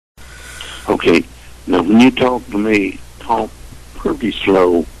Okay. Now, when you talk to me, talk pretty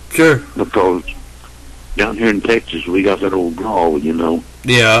slow. Sure. Because down here in Texas, we got that old drawl, you know.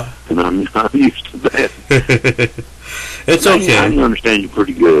 Yeah. And I'm used to that. It's okay. I can understand you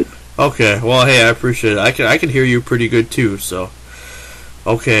pretty good. Okay. Well, hey, I appreciate it. I can hear you pretty good too. So,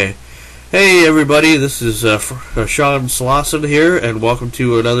 okay. Hey, everybody. This is Sean Slauson here, and welcome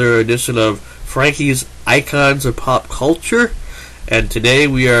to another edition of Franky's Icons of Pop Culture. And today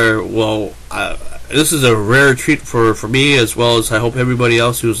we are this is a rare treat for me, as well as I hope everybody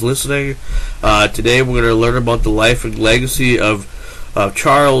else who's listening. Today we're going to learn about the life and legacy of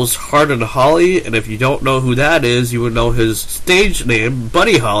Charles HARDIN HOLLEY, and if you don't know who that is, you would know his stage name,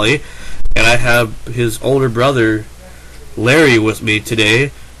 Buddy Holly. And I have his older brother, Larry, with me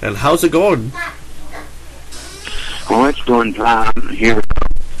today. And how's it going? Oh, it's going fine here.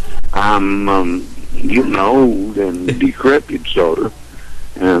 I'm getting old and decrepit, sort of.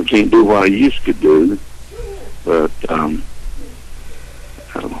 And I can't do what I used to do. But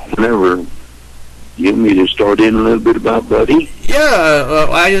whenever you want me to start in a little bit about Buddy? Yeah,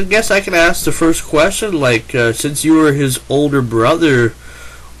 I guess I can ask the first question. Like, since you were his older brother,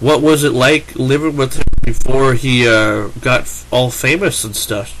 what was it like living with him before he got all famous and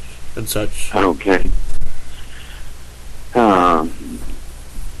stuff and such? Okay.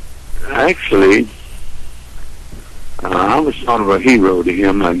 Actually, I was sort of a hero to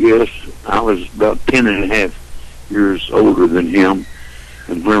him, I guess. I was about 10.5 years older than him.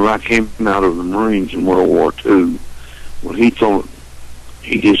 And whenever I came out of the Marines in World War II, well, he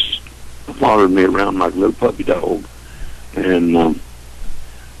just followed me around like a little puppy dog. And, of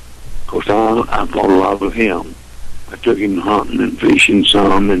course, I thought a lot of him. I took him hunting and fishing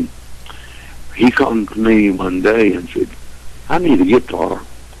some, and he come to me one day and said, I need a guitar.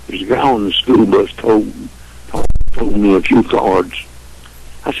 There's a guy on the school bus told me a few chords.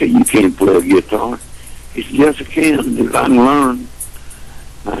 I said, you can't play a guitar. He said, yes, I can, if I can learn.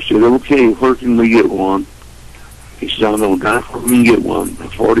 I said, okay, where can we get one? He said, I know where we can get one, a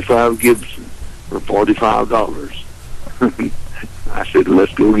 45 Gibson for $45. I said,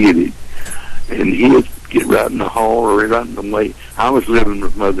 let's go get it. And he'd get right in the hall or right in the way. I was living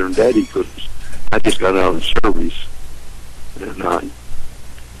with Mother and Daddy because I just got out of service. And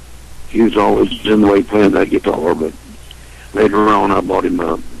he was always in the way playing that guitar, but later on I bought him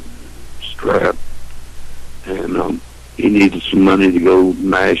a Strap. And he needed some money to go to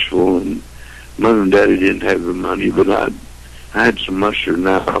Nashville, and Mother and Daddy didn't have the money, but I had some mustard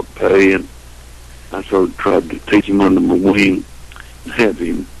out pay, and I sort of tried to take him under my wing and have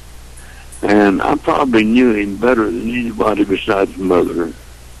him. And I probably knew him better than anybody besides Mother.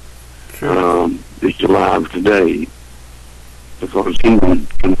 Sure. He's alive today because he would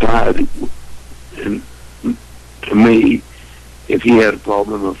confide in, to me if he had a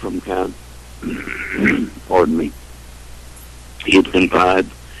problem of some kind. Pardon me. He'd confide,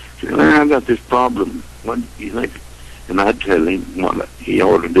 say, I got this problem. What do you think? And I'd tell him what he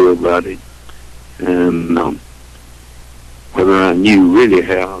ought to do about it. And whether I knew really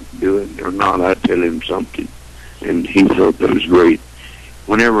how to do it or not, I'd tell him something. And he thought that was great.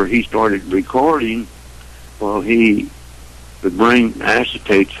 Whenever he started recording, well, he would bring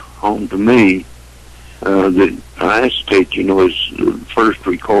acetates home to me. The acetate, you know, is the first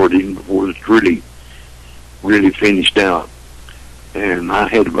recording before it's really finished out. And I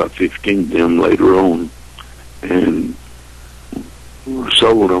had about 15 of them later on, and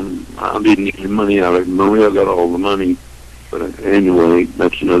sold them. I didn't get any money out of it. Maria got all the money, but anyway,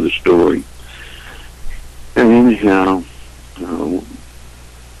 that's another story. And anyhow,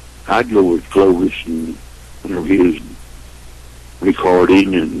 I'd go with Clovis, and whenever he was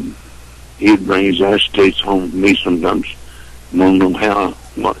recording, and he'd bring his acetates home to me sometimes. I don't know how,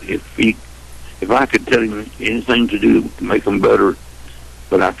 if I could tell him anything to do to make them better,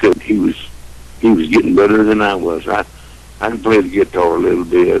 but I couldn't. He was getting better than I was. I could play the guitar a little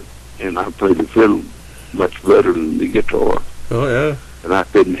bit, and I played the fiddle much better than the guitar. Oh, yeah. And I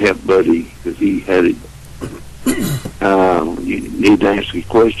couldn't help Buddy because he had it. You need to ask a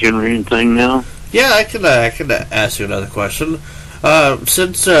question or anything now? Yeah, I can ask you another question.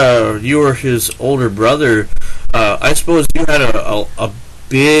 Since you were his older brother, I suppose you had a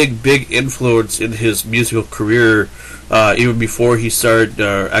big influence in his musical career, even before he started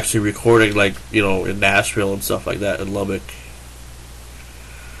actually recording, like, you know, in Nashville and stuff like that, in Lubbock.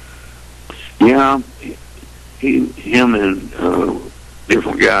 Yeah, him and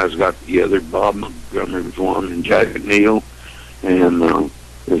different guys got together. Bob Montgomery was one, and Jack Neal, and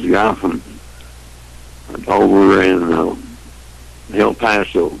there's a guy from over in El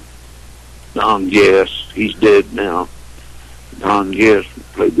Paso, Don Guess. He's dead now. Don Guess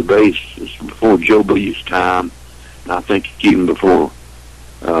played the bass. It's before Joe B's time, and I think even before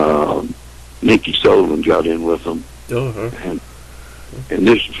Nicky Sullivan got in with them. And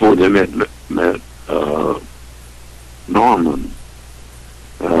this is before they met Norman.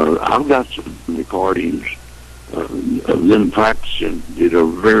 I've got some recordings of them practicing that are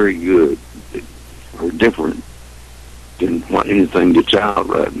very good, that are different than what anything that's out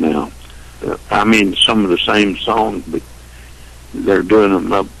right now. I mean, some of the same songs, but they're doing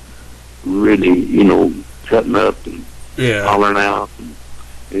them up really, you know, cutting up and hollering out. And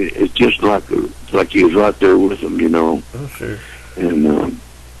it's just like he was right there with them, you know. Oh, sure. And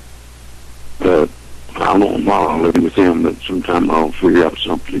I don't know I'll live with him, but sometime I'll figure out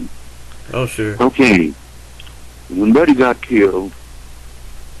something. Oh, sure. Okay. When Buddy got killed,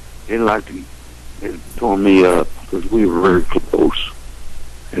 it tore me up because we were very close.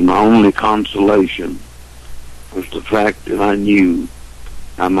 And my only consolation was the fact that I knew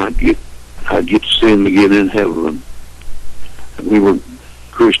I'd get to see him again in heaven. And we were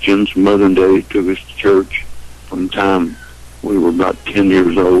Christians. Mother and Daddy took us to church from the time we were about 10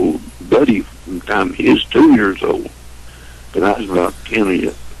 years old. Buddy, from the time he was 2 years old. But I was about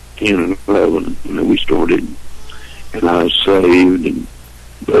 10 and 11 when we started. And I was saved, and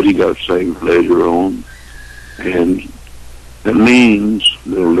Buddy got saved later on. And that means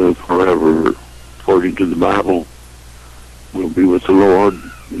they'll live forever, according to the Bible. We'll be with the Lord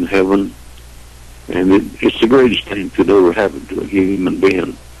in heaven. And it's the greatest thing that could ever happen to a human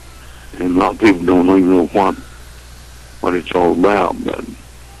being. And a lot of people don't even know what it's all about. But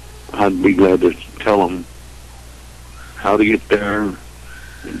I'd be glad to tell them how to get there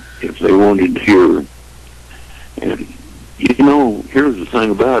if they wanted to hear. And, you know, here's the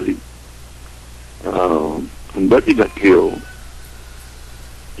thing about it. When Buddy got killed,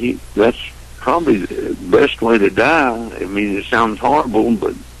 that's probably the best way to die. I mean, it sounds horrible,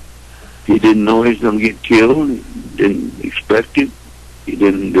 but he didn't know he was going to get killed. He didn't expect it. He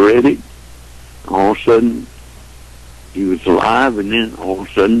didn't dread it. All of a sudden, he was alive, and then all of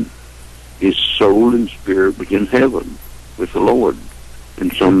a sudden, his soul and spirit was in heaven with the Lord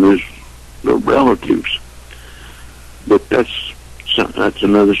and some of his relatives. But that's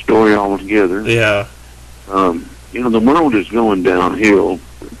another story altogether. Yeah. You know, the world is going downhill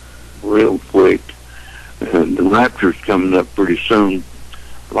real quick, and the rapture's coming up pretty soon.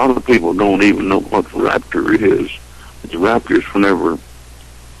 A lot of people don't even know what the rapture is. But the rapture is whenever,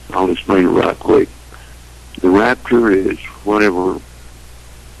 I'll explain it right quick. The rapture is whenever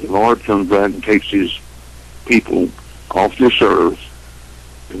the Lord comes back and takes his people off this earth,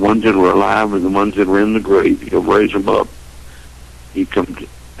 the ones that are alive and the ones that are in the grave. He'll raise them up. He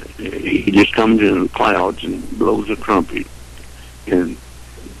just comes in the clouds and blows a trumpet, and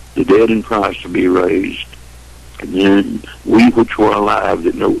the dead in Christ will be raised, and then we which were alive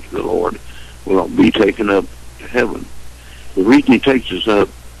that know the Lord will be taken up to heaven. The reason he takes us up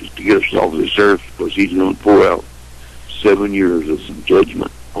is to get us off this earth, because he's going to pour out 7 years of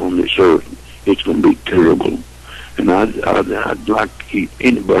judgment on this earth. It's going to be terrible. And I'd like to keep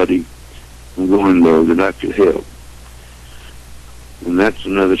anybody from going there that I could help. And that's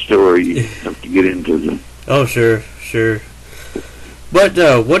another story you have to get into them. Oh, sure. But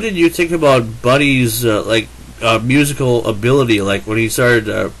what did you think about Buddy's musical ability? Like when he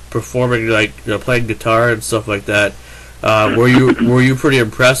started performing, playing guitar and stuff like that. Were you pretty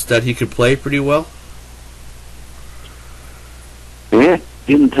impressed that he could play pretty well? Yeah, it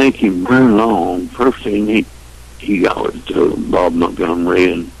didn't take him very long. First thing he got with Bob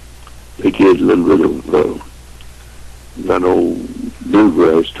Montgomery, and they did a little bit of that old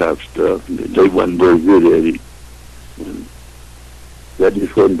bluegrass type stuff. They wasn't very good at it. And that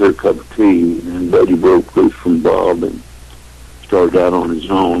just wasn't their cup of tea. And Buddy broke loose from Bob and started out on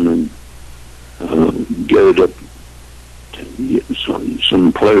his own, and gathered up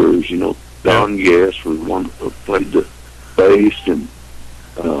some players. You know, Don Guess was one who played the bass, and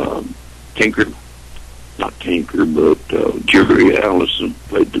Jerry Allison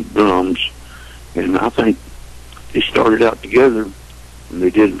played the drums. And I think they started out together, and they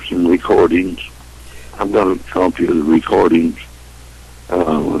did some recordings. I've got a copy of the recordings. It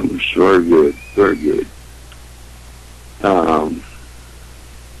was very good, very good. But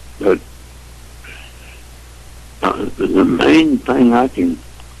the main thing I can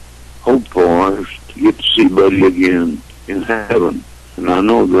hope for is to get to see Buddy again in heaven, and I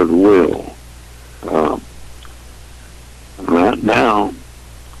know that it will. Right now,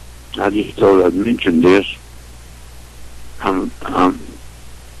 I just thought I'd mention this. I'm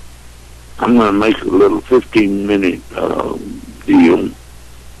going to make a little 15-minute deal.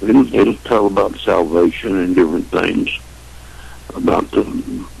 It'll tell about salvation and different things. about the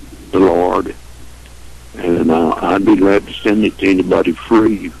Lord, and I'd be glad to send it to anybody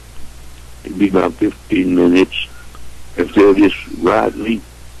free. It'd be about 15 minutes. If they'll just write me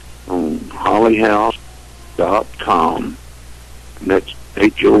on HOLLEYHOUSE.com. That's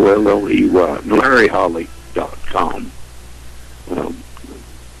HOLLEY, LarryHolley.com.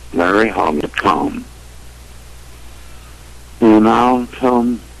 LarryHolley.com. And I'll tell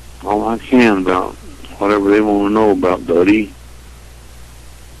them all I can about whatever they want to know about Buddy.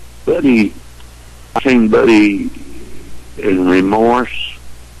 I've seen Buddy in remorse,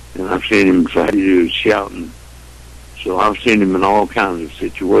 and I've seen him excited. He was shouting. So I've seen him in all kinds of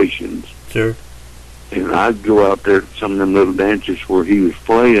situations. Sure. And I'd go out there to some of them little dances where he was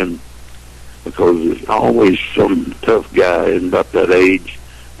playing, because there's always some tough guy in about that age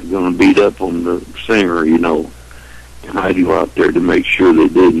going to beat up on the singer, you know. And I'd go out there to make sure they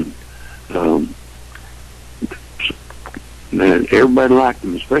didn't. Man, everybody liked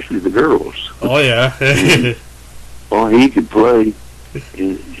him, especially the girls. Oh, yeah. Oh, he could play.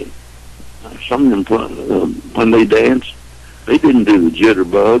 Some of them, when they danced, they didn't do the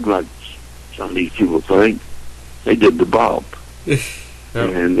jitterbug like some of these people think. They did the bop. Yep.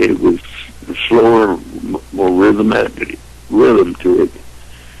 And it was slower, more rhythm to it.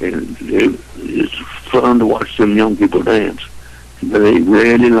 And it's fun to watch some young people dance. But they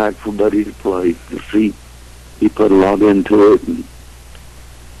really like for Buddy to play. He put a lot into it. And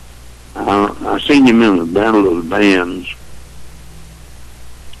I seen him in a battle of the bands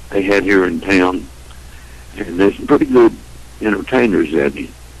they had here in town, and there's some pretty good entertainers at it.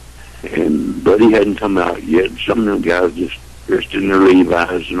 And Buddy hadn't come out yet. Some of them guys just dressed in their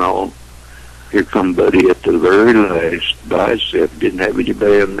Levi's and all. Here come Buddy at the very last bicep, didn't have any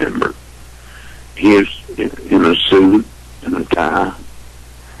band member. He was in a suit and a tie,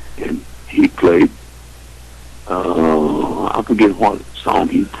 and he played, I forget what song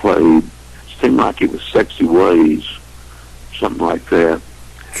he played. It seemed like it was Sexy Ways, something like that.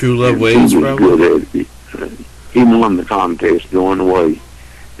 True Love Ways, probably? Good at it. He won the contest going away.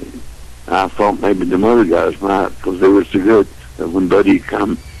 I thought maybe the other guys might, because they were so good. That when Buddy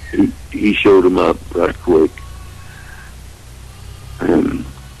come, he showed them up right quick. And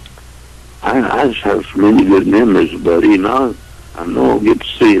I just have so many good memories of Buddy, and I know I'll get to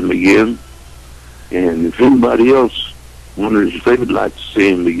see him again. And if anybody else wonders if they would like to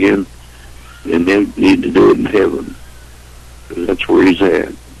see him again, then they need to do it in heaven, because that's where he's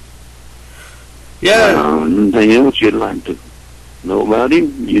at. Yeah. Anything else you'd like to know about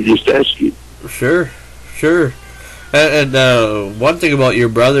him? You just ask it. Sure. And one thing about your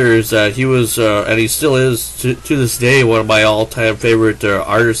brother is that he was, and he still is to this day, one of my all-time favorite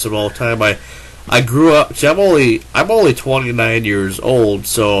artists of all time. I grew up. See, I'm only 29 years old,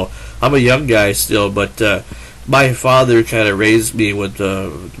 so I'm a young guy still. But my father kind of raised me with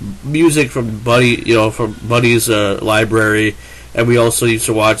music from Buddy's library. And we also used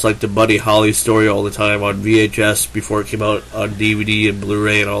to watch like the Buddy Holly story all the time on VHS before it came out on DVD and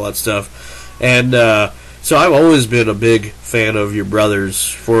Blu-ray and all that stuff. And so I've always been a big fan of your brothers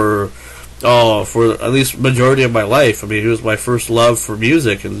for at least majority of my life. I mean, he was my first love for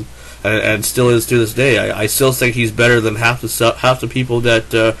music, and still is to this day. I still think he's better than half the people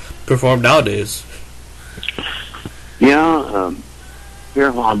that perform nowadays. Yeah. Here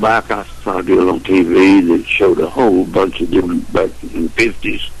a while back, I saw a deal on TV that showed a whole bunch of different, back in the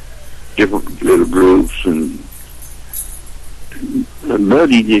 50s, different little groups, and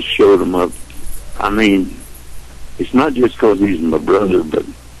Buddy just showed them up. I mean, it's not just because he's my brother, but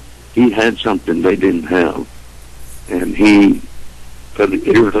he had something they didn't have, and he put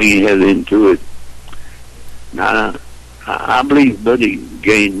everything he had into it. Now, I believe Buddy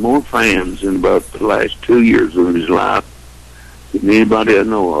gained more fans in about the last 2 years of his life than anybody I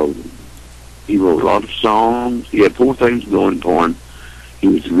know of. He wrote a lot of songs. He had 4 things going for him. He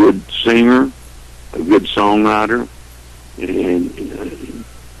was a good singer, a good songwriter, and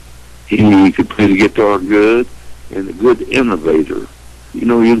he could play the guitar good, and a good innovator. You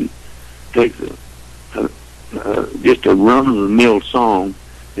know, you take just a run-of-the-mill song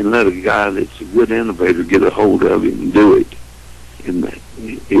and let a guy that's a good innovator get a hold of it and do it. And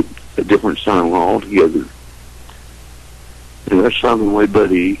it's a different song altogether. And that's the way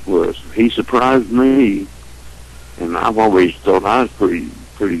Buddy was. He surprised me, and I've always thought I was pretty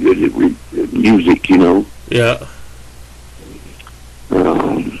good at music, you know. Yeah.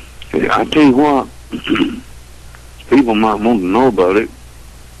 I tell you what, people might want to know about it.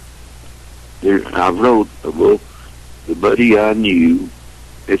 I wrote a book, The Buddy I Knew.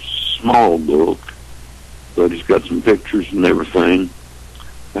 It's a small book, but it's got some pictures and everything,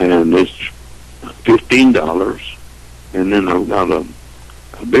 and it's $15. And then I've got a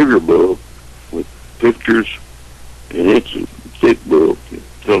bigger book with pictures, and it's a thick book. It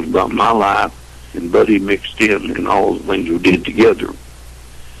tells about my life and Buddy mixed in and all the things we did together.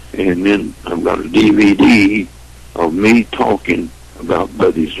 And then I've got a DVD of me talking about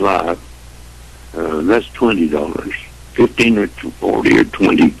Buddy's life. That's $20. 15 or 40 or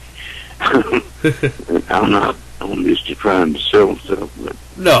 20. I'm not on this to trying to sell stuff, but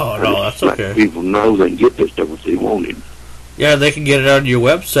no, that's okay. Let people know they can get this stuff if they want it. Yeah, they can get it on your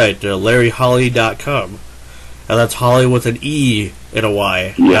website, LarryHolley.com. And that's Holly with an E and a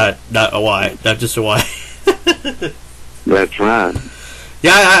Y, yeah. not a Y, not just a Y. That's right.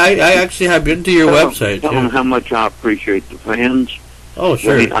 Yeah, I actually have been to your website. Tell them how much I appreciate the fans. Oh,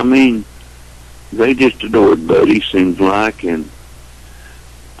 sure. They just adored Buddy, seems like, and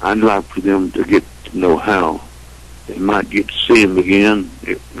I'd like for them to get to know how. They might get to see him again.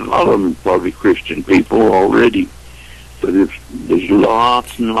 A lot of them are probably Christian people already, but there's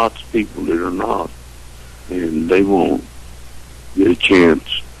lots and lots of people that are not, and they won't get a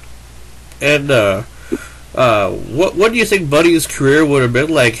chance. And what do you think Buddy's career would have been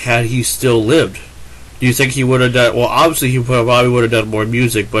like had he still lived? Do you think he would have done? Well, obviously he probably would have done more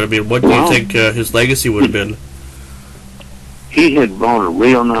music, but I mean, what do you think his legacy would have been? He had bought a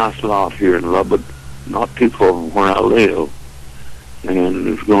real nice lot here in Lubbock, not too far from where I live, and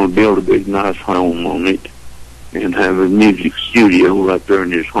was going to build a big nice home on it and have a music studio right there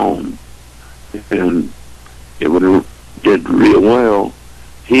in his home, and it would have did real well.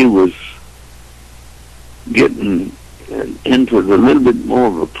 He was getting into a little bit more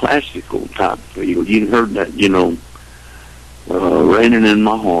of a classical type field. You heard that, Raining in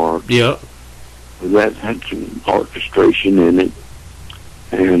My Heart. Yeah. That had some orchestration in it,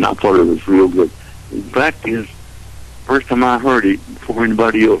 and I thought it was real good. The fact is, first time I heard it, before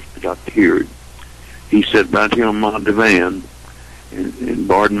anybody else got to hear it, he sat right here on my divan and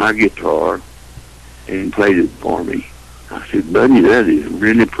borrowed my guitar and played it for me. I said, Buddy, that is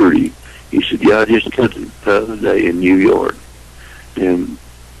really pretty. He said, yeah, I just cut it the other day in New York. And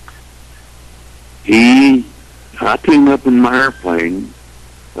I tuned up in my airplane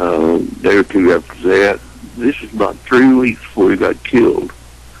a day or two after that. This was about 3 weeks before he got killed.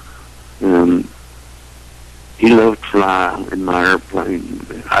 And he loved to fly in my airplane.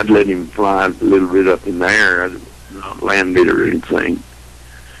 I'd let him fly a little bit up in the air. I'd not land it or anything,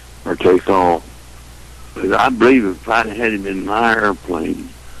 or take off. But I believe if I'd had him in my airplane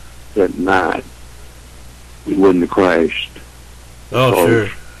that night, we wouldn't have crashed. Oh, sure.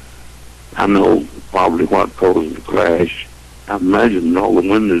 I know probably what caused the crash. I imagine all the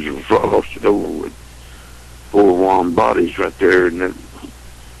windows were frosted over with 4 warm bodies right there in that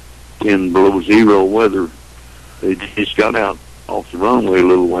 10 below zero weather. They just got out off the runway a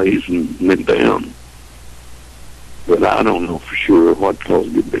little ways and went down. But I don't know for sure what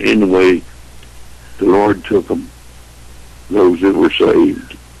caused it. But anyway, the Lord took them, those that were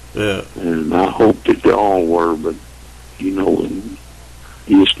saved. Yeah. And I hope that they all were, but you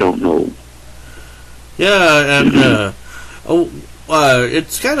just don't know. Yeah, and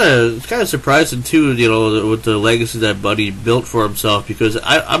it's kind of surprising too, with the legacy that Buddy built for himself, because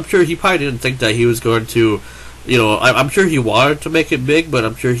I'm sure he probably didn't think that he was going to, I'm sure he wanted to make it big, but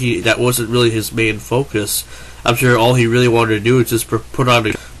I'm sure that wasn't really his main focus. I'm sure all he really wanted to do was just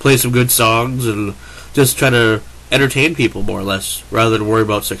play some good songs and just try to entertain people more or less, rather than worry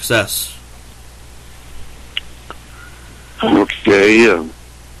about success. Okay,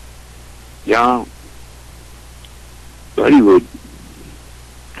 yeah. Buddy would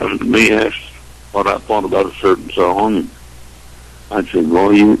come to me, ask what I thought about a certain song, and I'd say,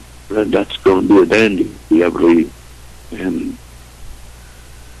 well, that's going to be a dandy, I believe. And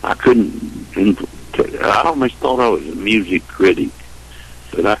I I almost thought I was a music critic,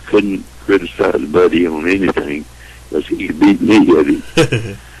 but I couldn't criticize Buddy on anything, because he could beat me at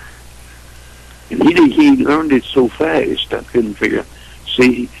it. And he learned it so fast, I couldn't figure out.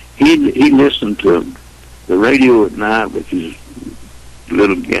 See, he listened to the radio at night with his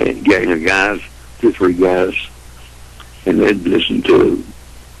little gang of guys, 2 or 3 guys, and they'd listen to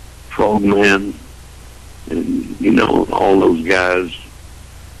Frogman and, all those guys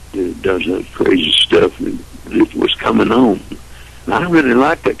that does that crazy stuff that was coming on. And I really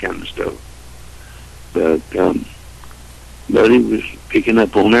liked that kind of stuff. But Buddy was picking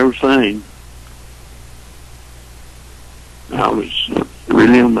up on everything. I was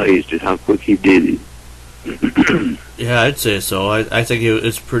really amazed at how quick he did it. Yeah, I'd say so. I think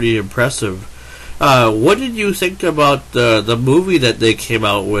it's pretty impressive. What did you think about the movie that they came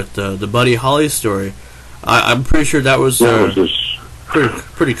out with, the Buddy Holly story? I'm pretty sure that was... That was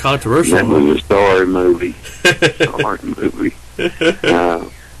pretty controversial. That was a story movie. Story movie.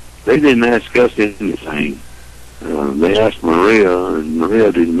 They didn't ask us anything. They asked Maria, and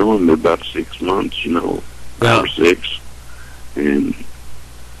Maria didn't know him about 6 months, 5 or 6. And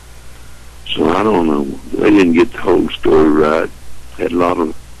so I don't know. They didn't get the whole story right. Had a lot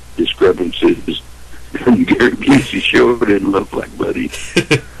of discrepancies. Gary Busey sure didn't look like Buddy.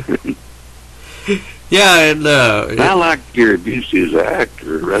 Yeah, and I like Gary Busey as an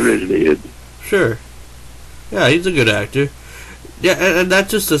actor. I really did. Sure. Yeah, he's a good actor. Yeah, and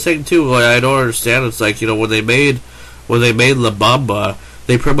that's just the thing too. Like, I don't understand. It's like, when they made La Bamba,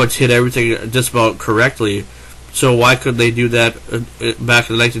 they pretty much hit everything just about correctly. So why couldn't they do that back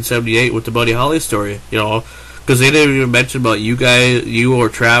in 1978 with the Buddy Holly story? Because they didn't even mention about you or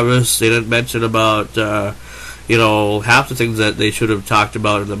Travis. They didn't mention about half the things that they should have talked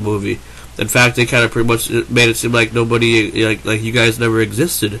about in the movie. In fact, they kind of pretty much made it seem like nobody, like you guys never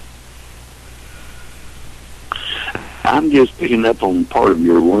existed. I'm just picking up on part of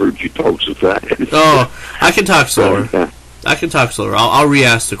your words. You talk so fast. Oh, I can talk slower. I can talk slower. I'll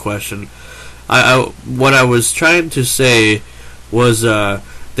re-ask the question. What I was trying to say was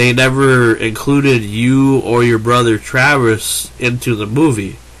they never included you or your brother Travis into the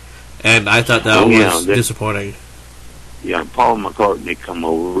movie, and I thought that was disappointing. Yeah, Paul McCartney come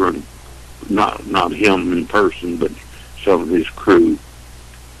over, and not him in person, but some of his crew.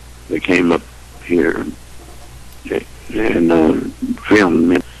 They came up here and filmed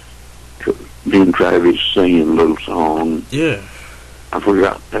me and Travis singing a little song. Yeah. I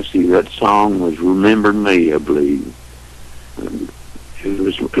forgot. That song was "Remember Me," I believe. It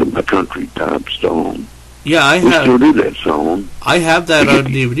was a country type song. Yeah, we still do that song. I have that on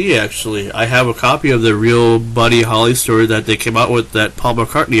DVD, actually. I have a copy of the real Buddy Holly story that they came out with that Paul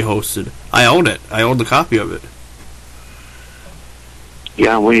McCartney hosted. I own it. I own the copy of it.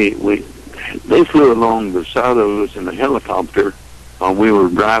 Yeah, they flew along beside of us in a helicopter while we were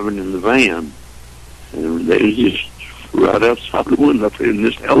driving in the van. And they was just right outside the window up in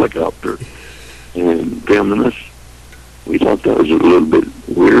this helicopter and filming us. We thought that was a little bit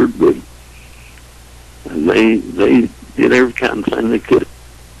weird, but they did every kind of thing they could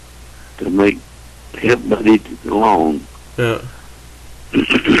to help Buddy along. Yeah.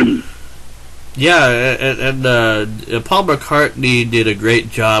 Yeah, and Paul McCartney did a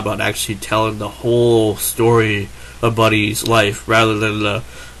great job on actually telling the whole story of Buddy's life rather than the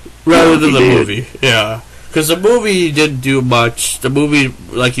movie. Yeah, because the movie didn't do much. The movie,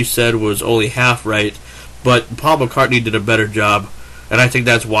 like you said, was only half right, but Paul McCartney did a better job, and I think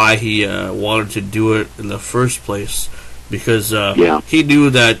that's why he wanted to do it in the first place, because he knew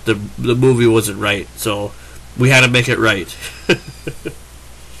that the movie wasn't right, so we had to make it right.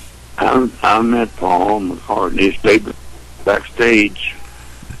 I met Paul McCartney, stayed backstage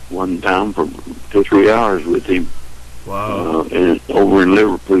one time for 2 or 3 hours with him. Wow. And over in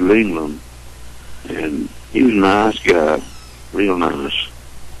Liverpool, England. And he was a nice guy, real nice.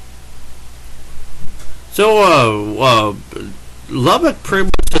 So, Lubbock pretty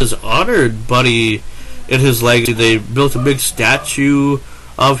much has honored Buddy in his legacy. They built a big statue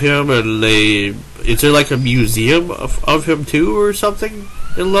of him, and is there like a museum of him too, or something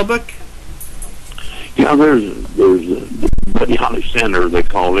in Lubbock? Yeah, there's the Buddy Holly Center, they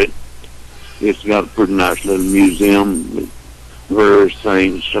call it. It's got a pretty nice little museum with various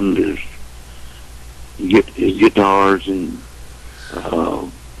things. Some of his guitars, and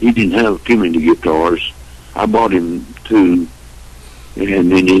he didn't have too many guitars. I bought him 2,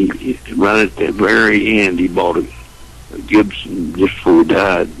 and then he right at the very end he bought a Gibson just before he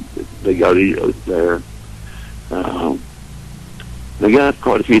died. They got it there. They got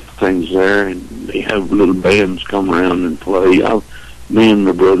quite a few things there, and they have little bands come around and play. Me and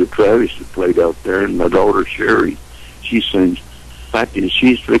my brother Travis have played out there, and my daughter Sherry, she sings. In fact,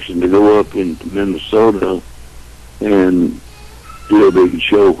 she's fixing to go up into Minnesota and do a big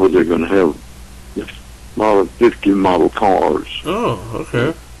show where they're going to have Model 50 model cars. Oh,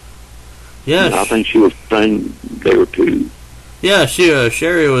 okay. Yeah, and I think she was playing there too. Yeah,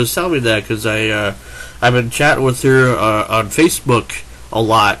 Sherry was telling me that because I've been chatting with her on Facebook a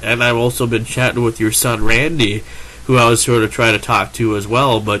lot, and I've also been chatting with your son Randy, who I was sort of trying to talk to as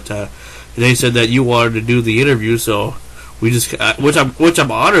well. But they said that you wanted to do the interview, so we just which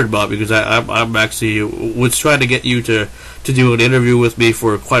I'm honored about, because I'm actually was trying to get you to do an interview with me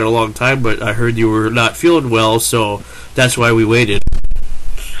for quite a long time, but I heard you were not feeling well, so that's why we waited.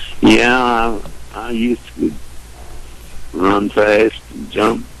 Yeah, I used to run fast,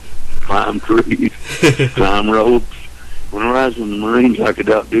 jump, climb trees, climb ropes. When I was in the Marines, I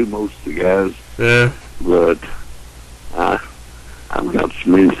could outdo most of the guys. Yeah. But I've got so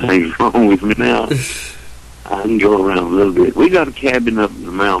many things wrong with me now. I can go around a little bit. We got a cabin up in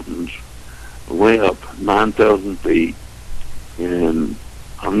the mountains, way up 9,000 feet, and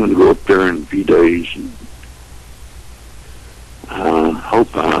I'm going to go up there in a few days. And I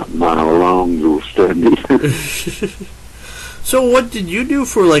hope my lungs will steady. So what did you do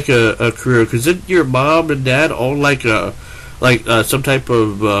for like a career? Because didn't your mom and dad own like some type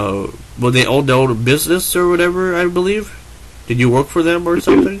of well, they owned their own business or whatever, I believe? Did you work for them or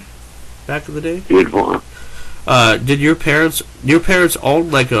something back in the day? Did what? Did your parents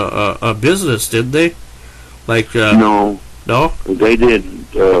own like a business, didn't they? Like No, they didn't.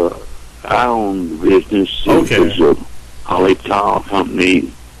 I owned the business. Okay. It was a HOLLEY tile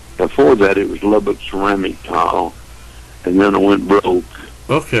company. Before that, it was Lubbock Ceramic Tile, and then I went broke.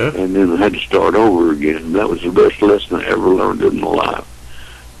 Okay. And then I had to start over again. That was the best lesson I ever learned in my life.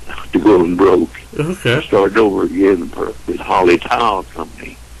 To go and broke. Okay. I started over again with HOLLEY Tile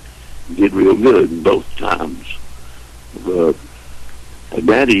Company. Did real good both times. But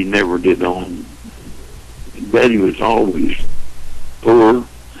Daddy never did own. Daddy was always poor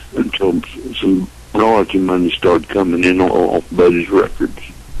until some royalty money started coming in off Buddy's records.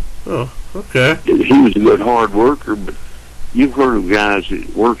 Oh, okay. He was a good hard worker, but you've heard of guys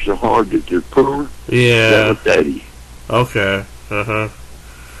that work so hard that they're poor? Yeah. That was Daddy. Okay. Uh-huh.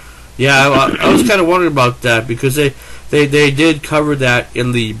 Yeah, I was kind of wondering about that because they did cover that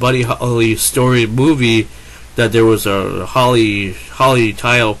in the Buddy Holly story movie, that there was a Holly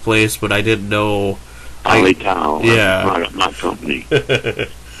tile place, but I didn't know. HOLLEY Tile. Yeah. My company.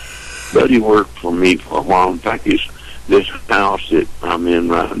 Buddy worked for me for a while. In fact, this house that I'm in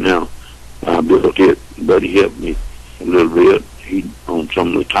right now, I built it. Buddy helped me a little bit. He on some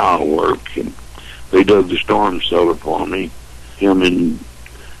of the tile work, and they dug the storm cellar for me. Him and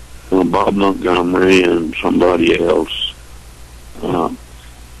Bob Montgomery and somebody else.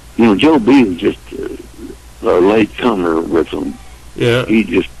 Joe B was just a late comer with them. Yeah. He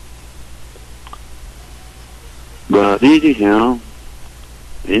just. But anyhow,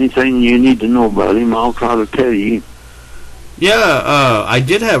 anything you need to know about him, I'll try to tell you. Yeah, I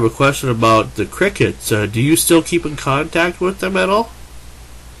did have a question about the Crickets. Do you still keep in contact with them at all?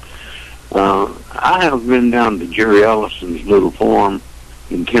 I have been down to Jerry Ellison's little farm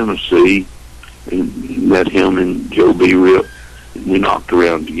in Tennessee and met him and Joe B. Rip. And we knocked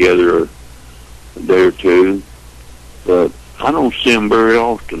around together a day or two. But I don't see them very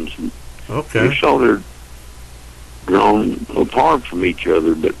often. Okay. We saw they're grown apart from each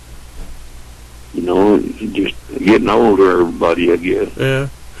other, but just getting older, everybody, I guess. Yeah.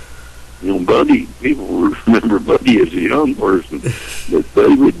 Buddy, people remember Buddy as a young person, but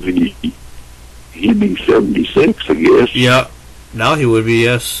they he'd be 76, I guess. Yeah. Now he would be,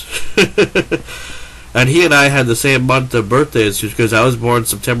 yes. And he and I had the same month of birthdays, just because I was born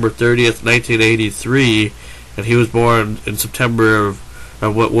September 30th, 1983, and he was born in September of,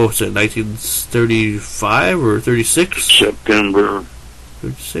 what was it, 1935 or 36? September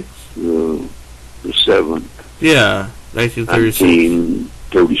 36? The 7th. Yeah, 1936.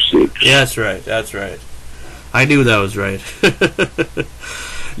 1936. Yeah, that's right. I knew that was right.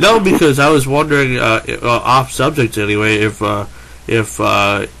 No, because I was wondering, off subject anyway, if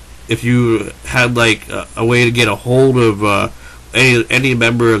you had like a way to get a hold of any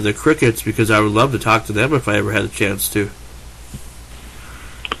member of the Crickets, because I would love to talk to them if I ever had a chance to.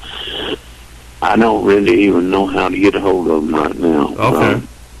 I don't really even know how to get a hold of them right now. Okay.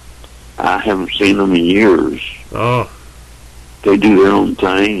 I haven't seen them in years. Oh. They do their own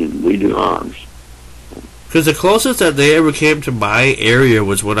thing, and we do ours. Because the closest that they ever came to my area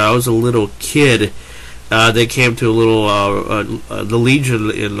was when I was a little kid. They came to a little the Legion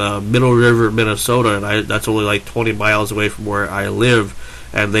in Middle River, Minnesota, and that's only like 20 miles away from where I live.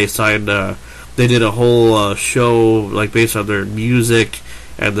 And they signed, they did a whole show like based on their music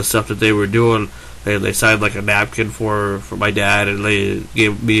and the stuff that they were doing. And they signed like a napkin for my dad, and they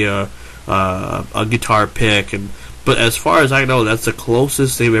gave me a guitar pick. But as far as I know, that's the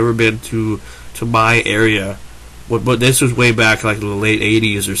closest they've ever been to my area. But this was way back like in the late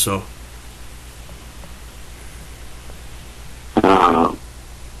 80s or so.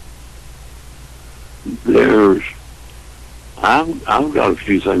 I've got a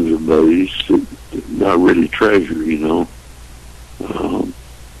few things of buddies that I really treasure,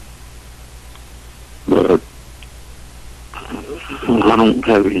 but I don't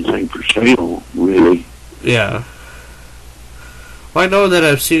have anything for sale, really. Yeah. Well, I know that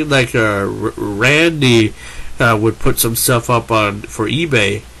I've seen like Randy would put some stuff up for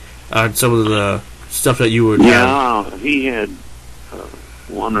eBay on some of the stuff that you would have. He had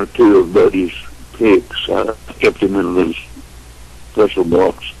one or two of Buddy's picks. I kept him in those special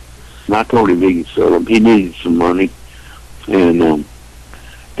box. And I told him he could sell them. He needed some money. And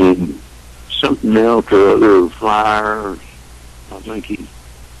something else or other, flyer. I think he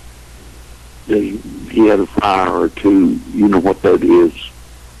had a flyer or two. You know what that is.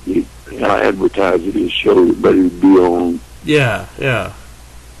 I advertised at his show that Buddy would be on. Yeah, yeah.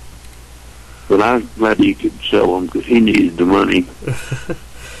 But I was glad he could sell them because he needed the money.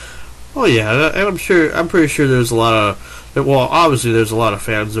 Oh yeah, and I'm pretty sure there's a lot of, well, obviously there's a lot of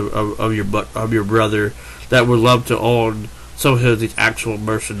fans of your brother that would love to own some of his actual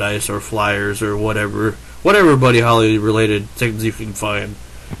merchandise or flyers or whatever Buddy Holly related things you can find.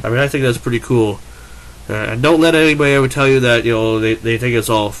 I mean, I think that's pretty cool. And don't let anybody ever tell you that, you know, they think it's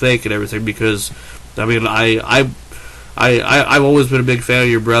all fake and everything, because I mean, I've always been a big fan of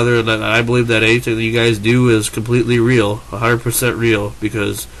your brother, and I believe that anything that you guys do is completely real, 100% real.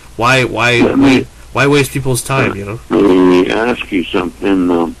 Because why waste people's time, you know? Let me ask you something.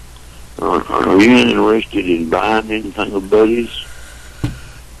 Are you interested in buying anything of Buddy's?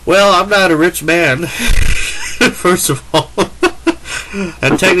 Well, I'm not a rich man, first of all,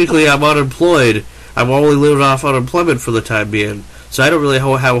 and technically I'm unemployed. I'm only living off unemployment for the time being, so I don't really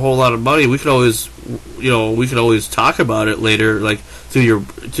have a whole lot of money. We could always, talk about it later, like through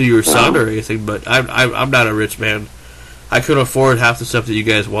your son or anything. But I'm not a rich man. I couldn't afford half the stuff that you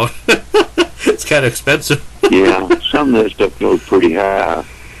guys want. It's kind of expensive. Yeah, some of that stuff goes pretty high.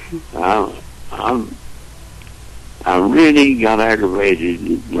 I really got aggravated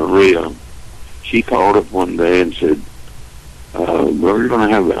with Maria. She called up one day and said, we're going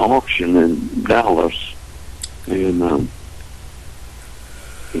to have an auction in Dallas, and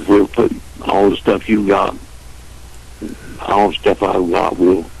if we'll put all the stuff you got, all the stuff I've got,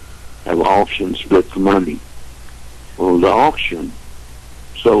 we'll have an auction, split the money. Well, the auction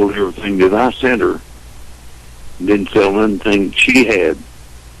sold everything that I sent her, didn't sell anything she had,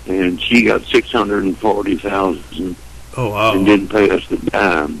 and she got $640,000. Oh wow! And didn't pay us a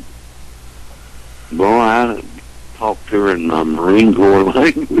dime. Boy, I talked to her in my Marine Corps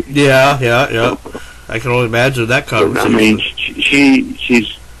language. Yeah. I can only imagine that conversation. I mean,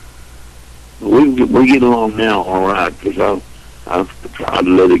 we get along now all right, because I've tried to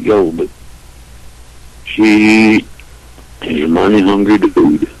let it go, but she is a money-hungry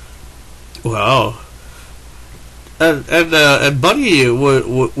dude. Wow. And Buddy,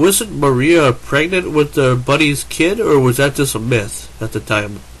 wasn't Maria pregnant with Buddy's kid, or was that just a myth at the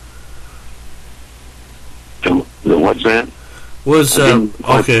time? What's that?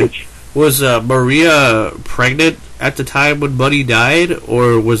 Was Maria pregnant at the time when Buddy died,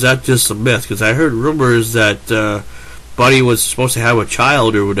 or was that just a myth? Because I heard rumors that Buddy was supposed to have a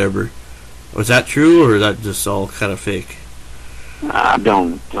child or whatever. Was that true, or is that just all kind of fake? I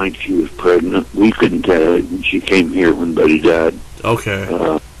don't think she was pregnant. We couldn't tell it when she came here when Buddy died.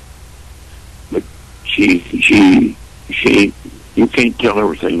 Okay. But she, you can't tell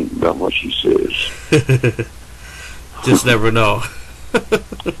everything about what she says. Just never know.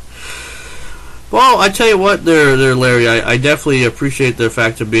 Well, I tell you what, there, Larry. I definitely appreciate the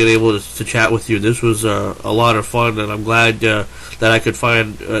fact of being able to chat with you. This was a lot of fun, and I'm glad that I could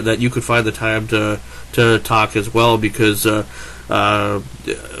find that you could find the time to talk as well, because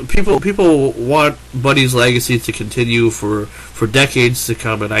people want Buddy's legacy to continue for decades to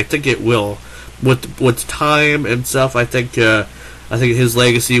come, and I think it will. With time and stuff, I think his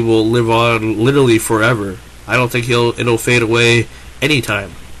legacy will live on literally forever. I don't think it'll fade away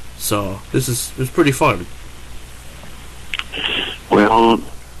anytime. So this is pretty fun. Well,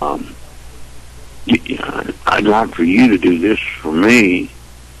 I'd like for you to do this for me.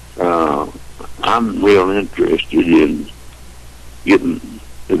 I'm real interested in getting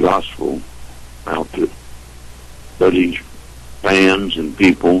the gospel out to Buddy's fans and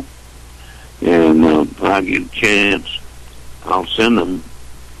people, and if I get a chance, I'll send them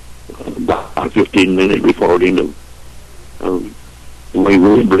about a 15-minute recording of the way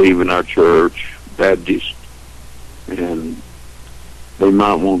we believe in our church, Baptist, and they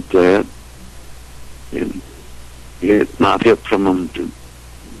might want that, and it might help some of them to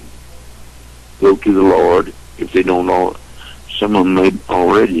go to the Lord if they don't know. Some of them may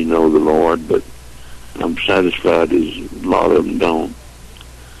already know the Lord, but I'm satisfied as a lot of them don't.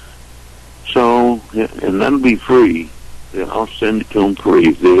 So, yeah, and that'll be free. Yeah, I'll send it to them free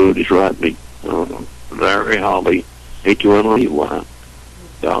if they'll just write me. Larry Holly, HOLLEY.com.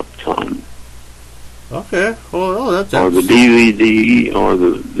 Okay. Well, that's or the DVD or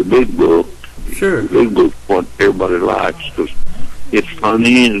the big book. Sure. The big book, what everybody likes, because it's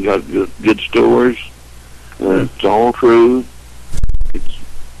funny and got good stories. It's all true. It's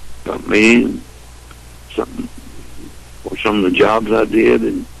got me something for some of the jobs I did,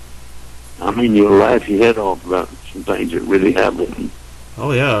 and I mean, you'll laugh your head off about some things that really happened.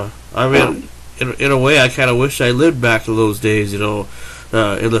 Oh yeah, I mean, in a way, I kind of wish I lived back to those days, in the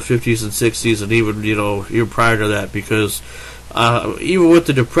 50s and 60s, and even prior to that, because even with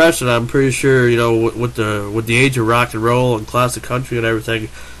the Depression, I'm pretty sure, with the age of rock and roll and classic country and everything,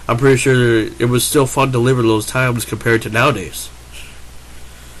 I'm pretty sure it was still fun to live in those times compared to nowadays.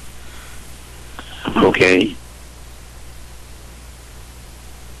 Okay.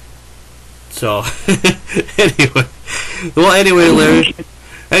 So, anyway, Larry.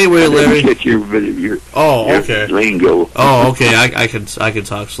 Get your okay. Lingo. Oh, okay. I can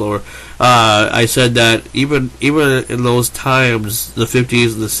talk slower. I said that even in those times, the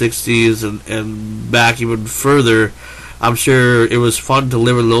 50s and the 60s, and back even further, I'm sure it was fun to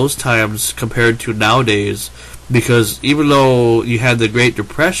live in those times compared to nowadays, because even though you had the Great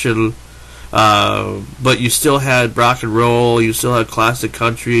Depression, but you still had rock and roll, you still had classic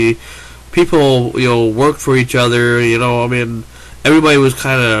country. People, worked for each other. I mean, everybody was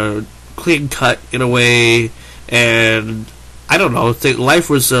kind of clean cut in a way, and I don't know. Life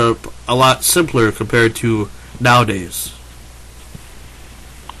was a lot simpler compared to nowadays.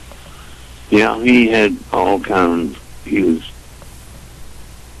 Yeah, he had all kinds. He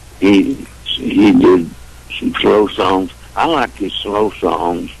did some slow songs. I like his slow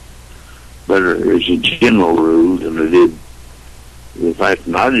songs better as a general rule than I did. In fact,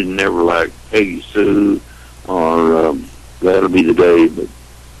 I didn't never like Peggy Sue or That'll Be the Day, but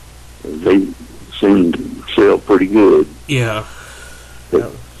they seemed to sell pretty good. Yeah.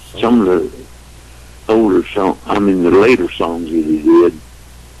 But some of the older songs, the later songs that he did,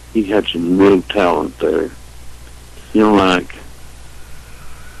 he had some real talent there. Like,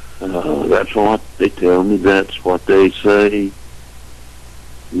 that's what they tell me, that's what they say.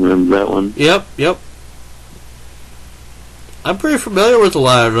 You remember that one? Yep. I'm pretty familiar with a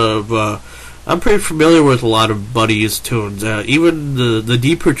lot of Buddy's tunes. Even the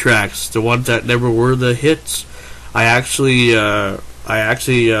deeper tracks, the ones that never were the hits. I actually can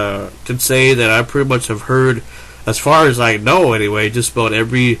say that I pretty much have heard, as far as I know anyway, just about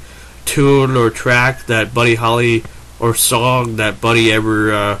every tune or track that Buddy Holly or song that Buddy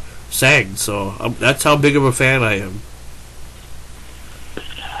ever sang. So that's how big of a fan I am.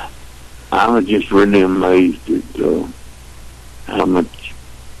 I was just really amazed at how much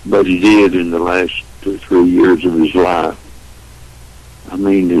Buddy did in the last 2 or 3 years of his life. I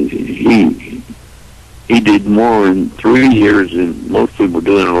mean, he did more in 3 years than most people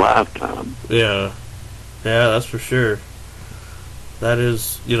do in a lifetime. Yeah, that's for sure. That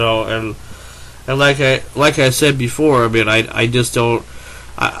is, and like I said before, I mean, I just don't.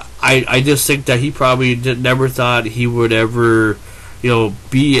 I just think that he probably never thought he would ever,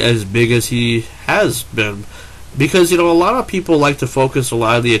 be as big as he has been. Because, a lot of people like to focus a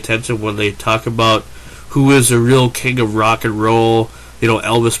lot of the attention when they talk about who is the real king of rock and roll,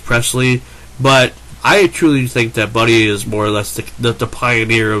 Elvis Presley. But I truly think that Buddy is more or less the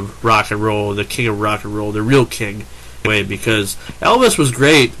pioneer of rock and roll, the king of rock and roll, the real king. Anyway, because Elvis was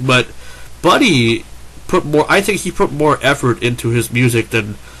great, but Buddy I think he put more effort into his music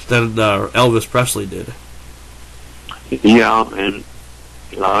than Elvis Presley did. Yeah, and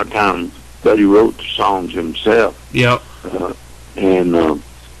a lot of times Buddy wrote the songs himself. Yep.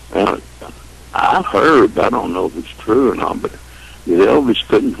 I've heard, I don't know if it's true or not, but Elvis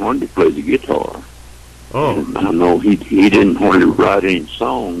couldn't hardly play the guitar. Oh. And I know he didn't hardly write any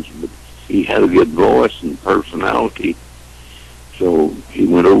songs, but he had a good voice and personality. So he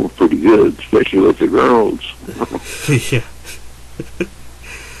went over pretty good, especially with the girls. Yeah.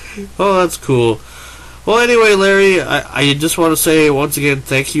 Oh, that's cool. Well, anyway, Larry, I just want to say once again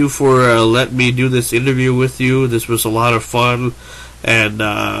thank you for letting me do this interview with you. This was a lot of fun, and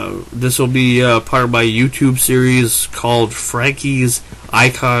this will be part of my YouTube series called Franky'S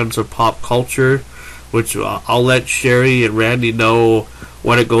Icons of Pop Culture, which I'll let Sherry and Randy know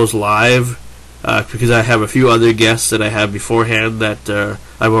when it goes live, because I have a few other guests that I have beforehand that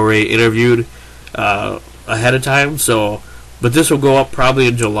I've already interviewed ahead of time. So, but this will go up probably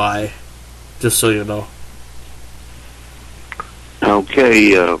in July, just so you know.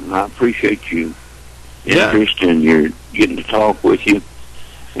 Okay, I appreciate you interest in your getting to talk with you,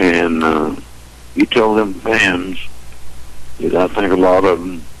 and you tell them fans that I think a lot of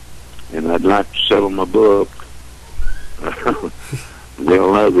them, and I'd like to sell them a book.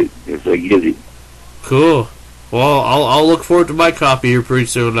 They'll love it if they get it. Cool. Well, I'll look forward to my copy here pretty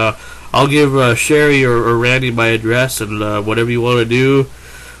soon. I'll give Sherry or Randy my address, and whatever you want to do.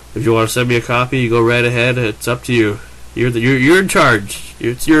 If you want to send me a copy, you go right ahead. It's up to you. You're in charge.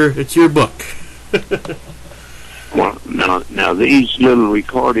 It's your book. Well, now these little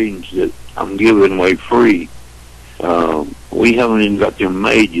recordings that I'm giving away free, we haven't even got them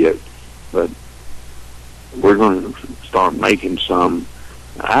made yet, but we're going to start making some.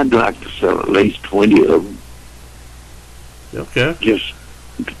 I'd like to sell at least 20 of them. Okay. Just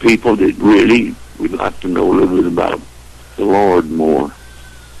to people that really would like to know a little bit about the Lord more.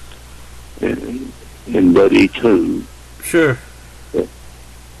 And Buddy, too. Sure.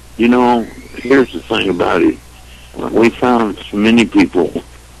 You know, here's the thing about it. We found so many people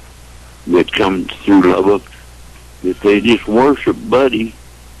that come through Lubbock that they just worship Buddy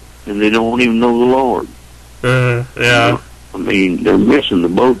and they don't even know the Lord. Yeah. I mean, they're missing the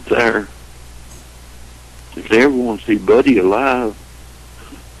boat there. If they ever want to see Buddy alive,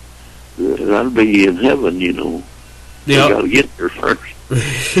 that'll be in heaven, you know. They got to get there first.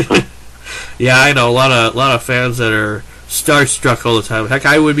 Yeah, I know a lot of fans that are starstruck all the time. Heck,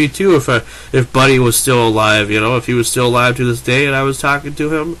 I would be too if Buddy was still alive. You know, if he was still alive to this day, and I was talking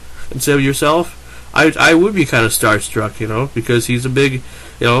to him instead of yourself, I would be kind of starstruck. You know, because he's a big,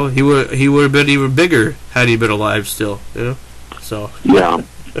 you know, he would have been even bigger had he been alive still. You know, so yeah,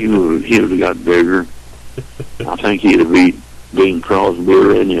 he would have got bigger. I think he'd have beat Bing Crosby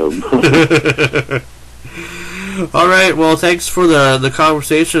or any of them. All right, well, thanks for the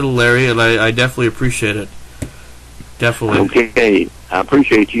conversation, Larry, and I definitely appreciate it. Definitely. Okay, I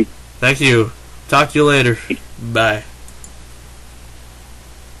appreciate you. Thank you. Talk to you later. Bye.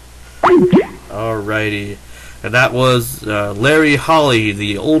 Alrighty. And that was Larry Holley,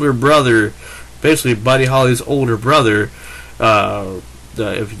 the older brother, basically Buddy Holly's older brother.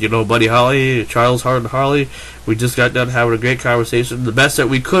 If you know Buddy Holly, Charles Hardin Holly, we just got done having a great conversation, the best that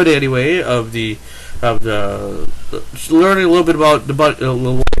we could anyway, of the learning a little bit about the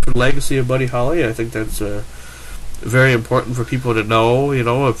life and legacy of Buddy Holly. I think that's very important for people to know. You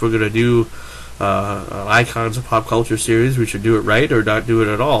know, if we're going to do an Icons of Pop Culture series, we should do it right or not do it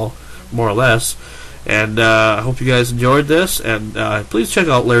at all, more or less. And I hope you guys enjoyed this. And please check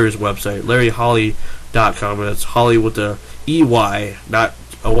out Larry's website, LarryHolley.com. And it's Holly with a EY, not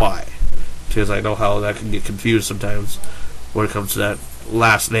a Y, because I know how that can get confused sometimes when it comes to that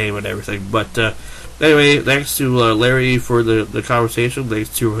last name and everything. But anyway, thanks to Larry for the conversation.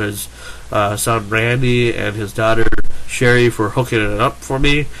 Thanks to his son Randy and his daughter Sherry for hooking it up for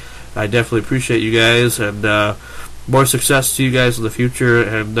me. I definitely appreciate you guys, and more success to you guys in the future.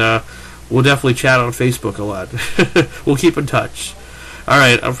 And we'll definitely chat on Facebook a lot. We'll keep in touch.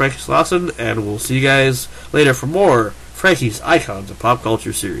 Alright, I'm Franky's Lawson, and we'll see you guys later for more Franky's Icons of Pop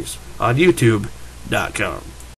Culture series on YouTube.com.